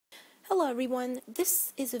Hello everyone,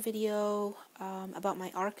 this is a video about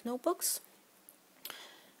my ARC notebooks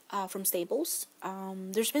from Staples.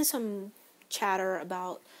 There's been some chatter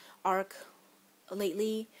about ARC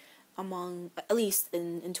lately among, at least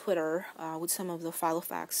in Twitter, with some of the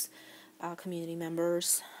Filofax community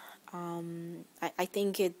members. I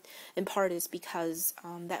think it in part is because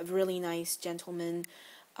that really nice gentleman,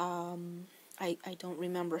 I don't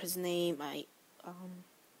remember his name, I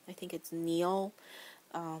think it's Neil.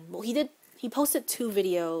 Well, he posted 2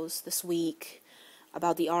 videos this week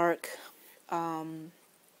about the ARC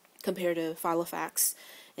compared to Filofax,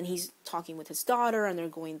 and he's talking with his daughter, and they're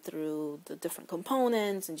going through the different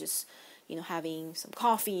components and just, you know, having some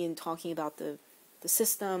coffee and talking about the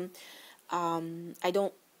system. I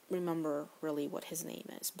don't remember really what his name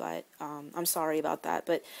is, but I'm sorry about that.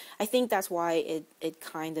 But I think that's why it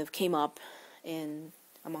kind of came up in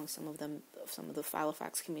among some of the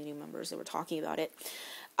Filofax community members that were talking about it.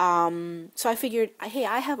 So I figured, hey,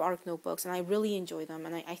 I have ARC notebooks and I really enjoy them,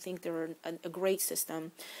 and I think they're a great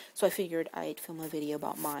system. So I figured I'd film a video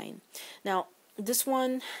about mine. Now, this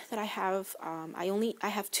one that I have, I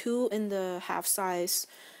have 2 in the half size,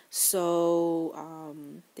 so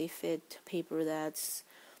they fit paper that's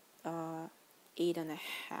 8.5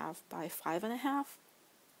 by 5.5.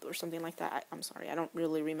 Or something like that. I'm sorry, I don't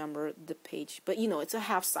really remember the page, but you know, it's a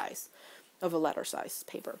half size of a letter size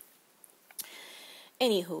paper.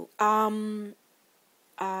 Anywho,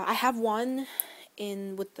 I have one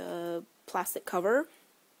in with the plastic cover,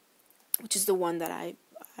 which is the one that I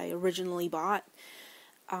originally bought,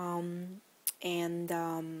 and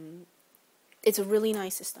it's a really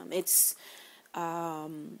nice system. It's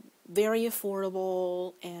very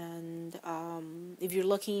affordable, and if you're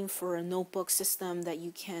looking for a notebook system that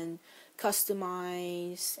you can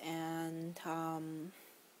customize and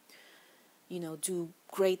you know, do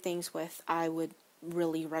great things with, I would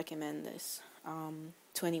really recommend this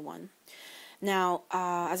to anyone. Now,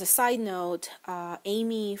 as a side note,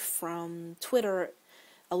 Amy from Twitter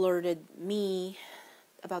alerted me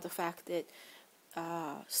about the fact that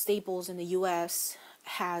Staples in the US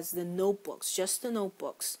has the notebooks, just the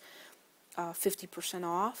notebooks, 50%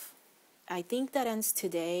 off. I think that ends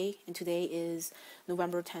today, and today is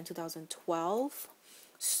November 10, 2012.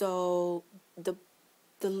 So the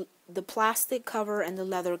plastic cover and the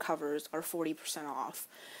leather covers are 40% off,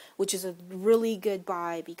 which is a really good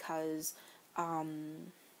buy because, for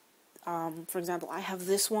example, I have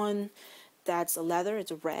this one that's a leather,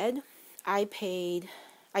 it's a red.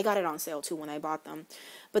 I got it on sale too when I bought them,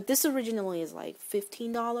 but this originally is like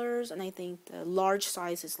 $15, and I think the large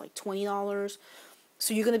size is like $20.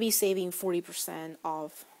 So you're going to be saving 40%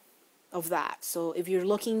 of that. So if you're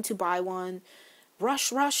looking to buy one,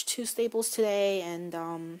 rush to Staples today and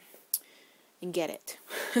get it.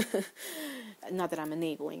 Not that I'm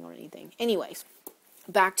enabling or anything. Anyways,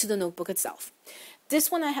 back to the notebook itself. This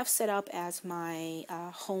one I have set up as my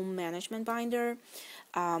home management binder.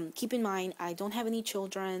 Keep in mind, I don't have any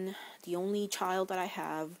children. The only child that I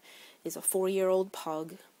have is a 4-year-old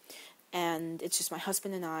pug, and it's just my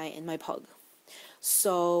husband and I and my pug.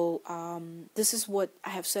 So this is what I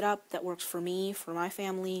have set up that works for me, for my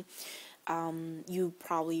family. You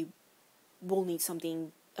probably will need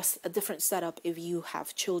something, a different setup if you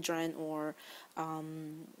have children, or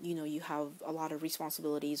you know, you have a lot of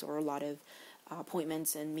responsibilities or a lot of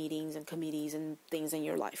appointments and meetings and committees and things in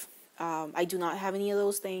your life. I do not have any of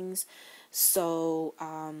those things, so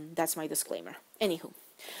that's my disclaimer. Anywho,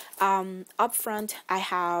 up front I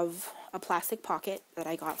have a plastic pocket that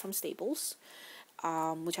I got from Staples,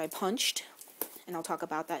 which I punched, and I'll talk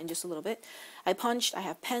about that in just a little bit. I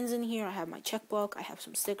have pens in here, I have my checkbook, I have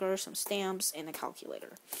some stickers, some stamps, and a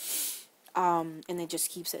calculator. And it just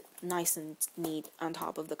keeps it nice and neat on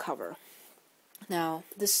top of the cover. Now,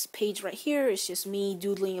 this page right here is just me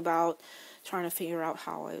doodling about, trying to figure out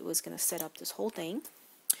how I was going to set up this whole thing.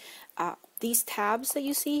 These tabs that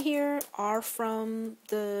you see here are from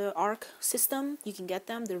the ARC system. You can get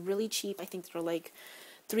them. They're really cheap. I think they're like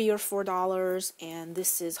 $3 or $4, and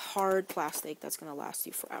this is hard plastic that's going to last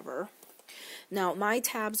you forever. Now, my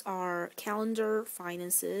tabs are calendar,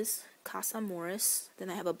 finances, Casa Morris, then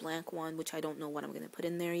I have a blank one, which I don't know what I'm going to put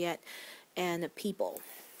in there yet, and people.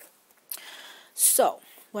 So,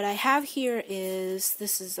 what I have here is,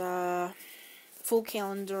 this is a full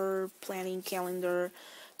calendar, planning calendar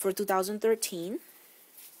for 2013.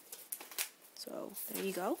 So, there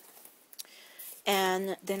you go.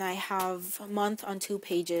 And then I have a month on 2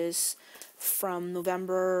 pages from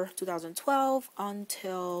November 2012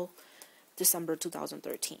 until December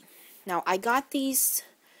 2013. Now, I got these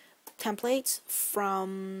templates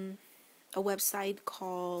from a website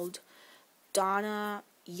called Donna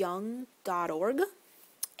DonaYoung.org,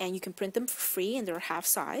 and you can print them for free, and they're half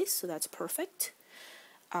size, so that's perfect.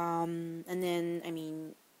 And then, I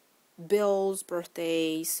mean, bills,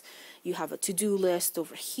 birthdays, you have a to-do list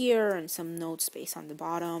over here and some note space on the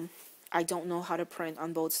bottom. I don't know how to print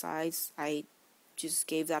on both sides. I just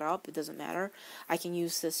gave that up. It doesn't matter. I can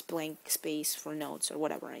use this blank space for notes or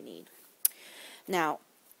whatever I need. Now,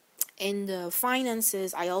 in the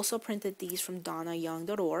finances, I also printed these from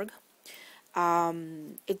DonaYoung.org.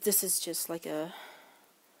 This is just like a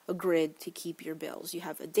grid to keep your bills. You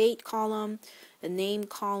have a date column, a name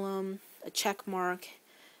column, a check mark,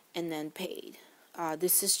 and then paid.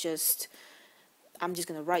 This is just, I'm just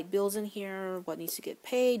going to write bills in here, what needs to get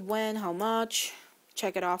paid, when, how much,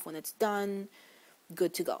 check it off when it's done,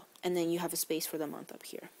 good to go. And then you have a space for the month up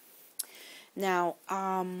here. Now,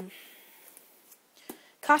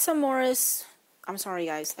 Casa Morris, I'm sorry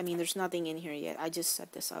guys, I mean there's nothing in here yet. I just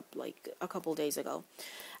set this up like a couple days ago.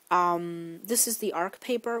 This is the ARC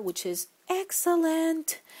paper, which is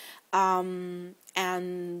excellent.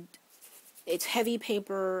 And it's heavy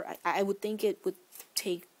paper. I would think it would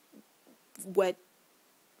take wet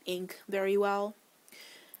ink very well.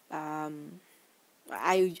 I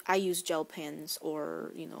use gel pens,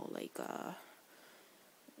 or like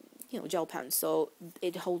gel pens, so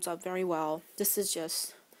it holds up very well. This is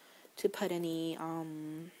just to put any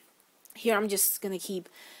here I'm just gonna keep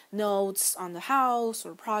notes on the house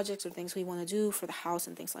or projects or things we want to do for the house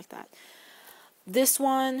and things like that. This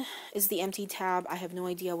one is the empty tab. I have no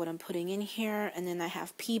idea what I'm putting in here. And then I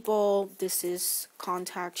have people. This is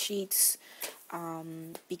contact sheets,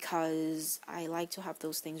 because I like to have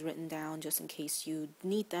those things written down just in case you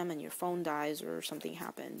need them and your phone dies or something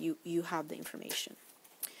happened. You have the information.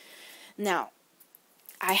 Now,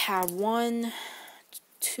 I have 1,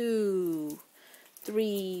 2,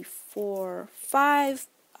 3, 4, 5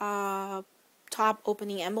 top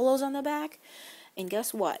opening envelopes on the back. And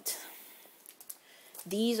guess what?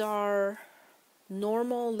 These are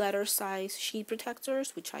normal letter size sheet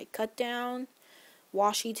protectors, which I cut down,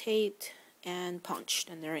 washi taped, and punched,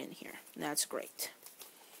 and they're in here. And that's great.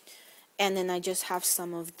 And then I just have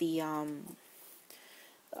some of the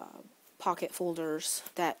pocket folders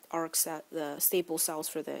that ARC the Staples sells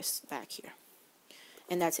for this back here.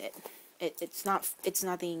 And that's it. It's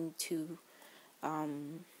nothing too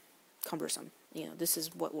cumbersome. This is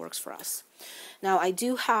what works for us. Now, I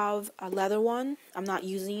do have a leather one. I'm not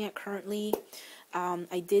using it currently.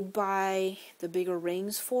 I did buy the bigger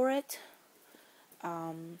rings for it.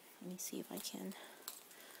 Let me see if I can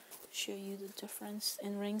show you the difference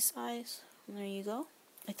in ring size. There you go.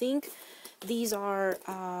 I think these are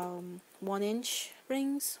 1-inch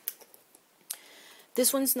rings.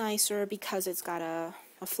 This one's nicer because it's got a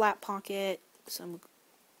flat pocket, some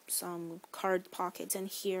card pockets in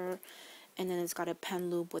here, and then it's got a pen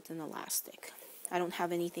loop with an elastic. I don't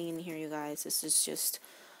have anything in here, you guys. This is just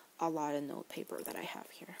a lot of note paper that I have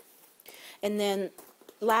here. And then,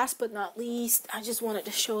 last but not least, I just wanted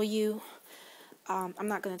to show you, I'm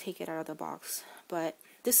not going to take it out of the box, but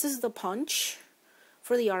this is the punch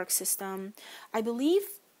for the ARC system. I believe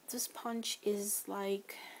this punch is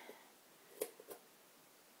like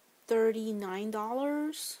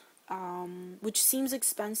 $39, which seems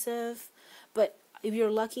expensive, but if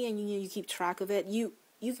you're lucky and you keep track of it, you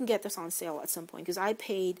can get this on sale at some point, because I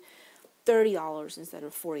paid $30 instead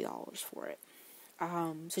of $40 for it.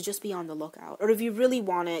 So just be on the lookout. Or if you really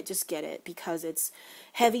want it, just get it, because it's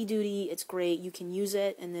heavy duty, it's great, you can use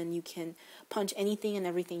it, and then you can punch anything and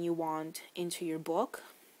everything you want into your book.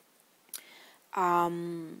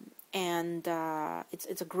 And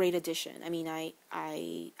it's a great addition. I mean, I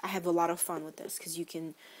have a lot of fun with this, because you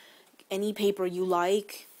can, any paper you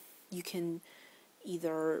like, you can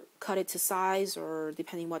either cut it to size, or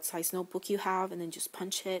depending what size notebook you have, and then just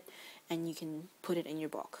punch it, and you can put it in your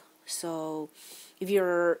book. So if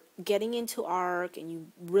you're getting into ARC and you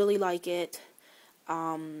really like it,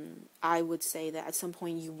 I would say that at some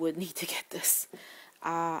point you would need to get this.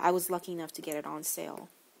 I was lucky enough to get it on sale.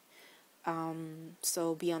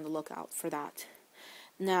 So be on the lookout for that.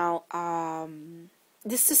 Now,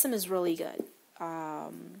 this system is really good.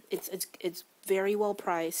 It's very well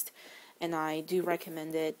priced, and I do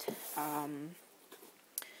recommend it.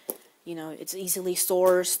 It's easily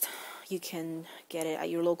sourced. You can get it at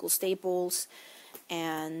your local Staples,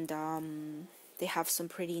 and they have some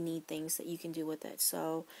pretty neat things that you can do with it.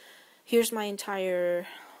 So here's my entire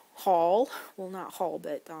haul. Well, not haul,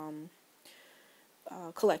 but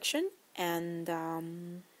collection. And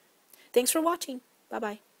thanks for watching.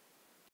 Bye-bye.